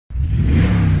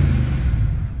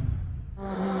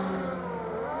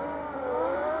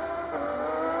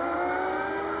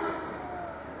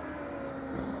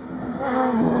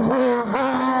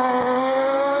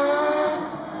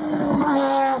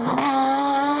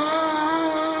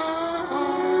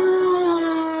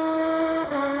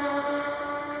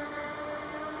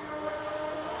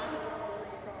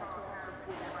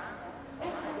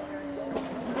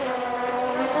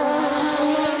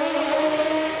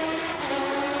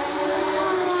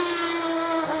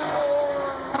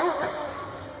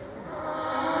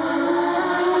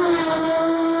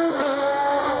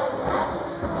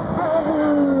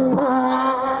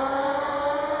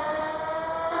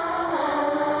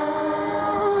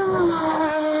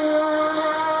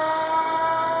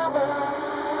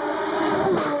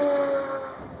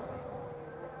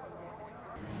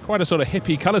quite a sort of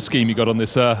hippie colour scheme you got on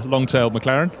this long-tail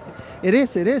McLaren. It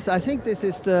is, it is. I think this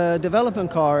is the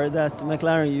development car that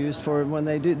McLaren used for when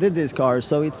they did this car,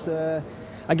 so it's,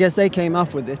 I guess they came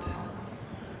up with it.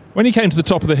 When you came to the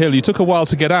top of the hill, you took a while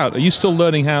to get out. Are you still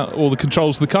learning how all the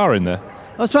controls of the car in there?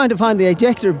 I was trying to find the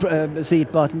ejector seat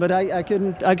button, but I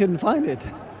couldn't find it.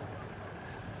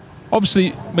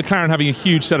 Obviously, McLaren having a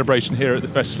huge celebration here at the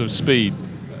Festival of Speed.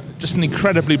 Just an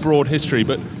incredibly broad history,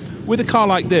 but with a car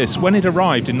like this, when it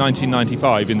arrived in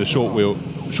 1995 in the short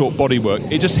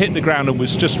bodywork, it just hit the ground and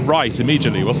was just right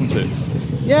immediately, wasn't it?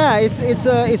 Yeah,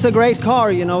 it's a great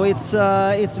car. You know, it's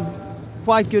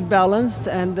quite good balanced,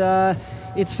 and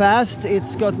it's fast.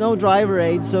 It's got no driver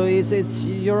aid, so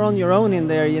you're on your own in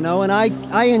there. You know, and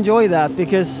I enjoy that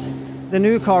because the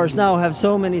new cars now have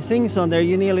so many things on there,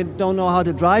 you nearly don't know how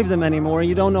to drive them anymore.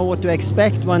 You don't know what to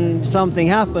expect when something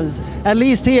happens. At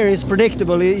least here it's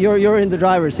predictable. You're in the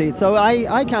driver's seat. So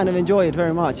I kind of enjoy it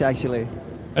very much, actually.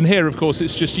 And here, of course,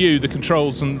 it's just you, the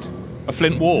controls, and a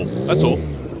flint wall. That's all.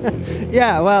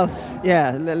 Yeah, well,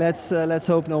 yeah. Let's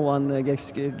hope no one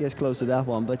gets close to that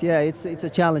one. But yeah, it's a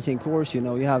challenging course. You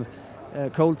know, you have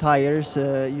cold tires.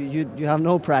 You have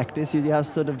no practice. You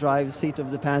just sort of drive, seat of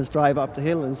the pants, drive up the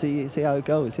hill and see how it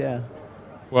goes. Yeah.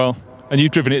 Well, and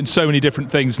you've driven it in so many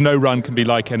different things. No run can be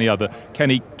like any other.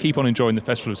 Kenny, keep on enjoying the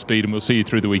Festival of Speed, and we'll see you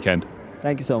through the weekend.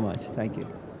 Thank you so much. Thank you.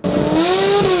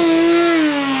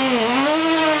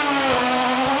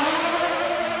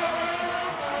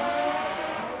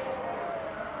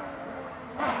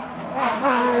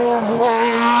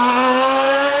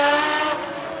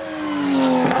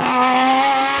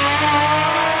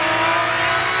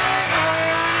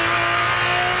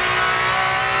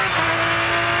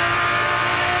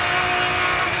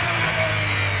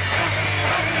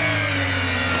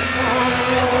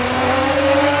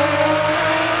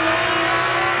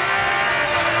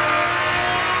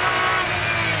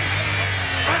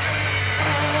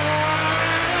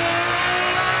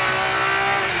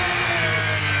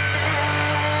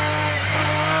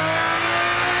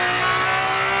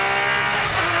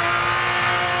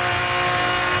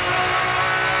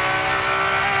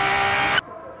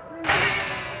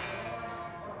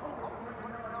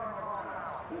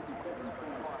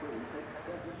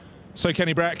 So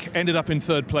Kenny Brack ended up in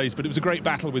third place, but it was a great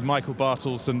battle with Michael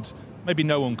Bartels, and maybe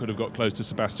no one could have got close to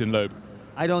Sebastian Loeb.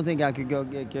 I don't think I could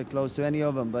get close to any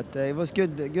of them, but it was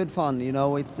good fun. You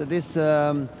know, it's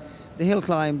the hill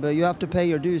climb. You have to pay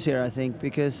your dues here, I think,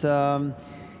 because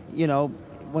you know,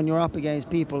 when you're up against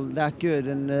people that good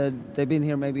and they've been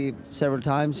here maybe several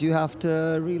times, you have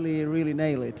to really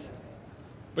nail it.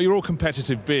 But you're all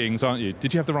competitive beings, aren't you?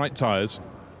 Did you have the right tyres?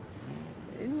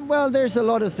 Well, there's a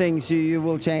lot of things you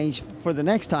will change for the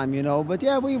next time, you know. But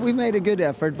yeah, we made a good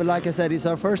effort. But like I said, it's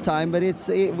our first time. But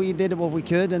we did what we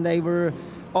could, and they were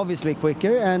obviously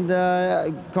quicker. And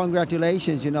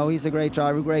congratulations, you know, he's a great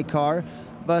driver, great car.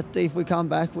 But if we come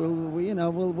back,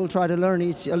 we'll try to learn a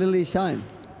little each time.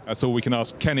 That's all we can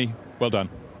ask. Kenny, well done.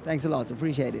 Thanks a lot.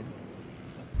 Appreciate it.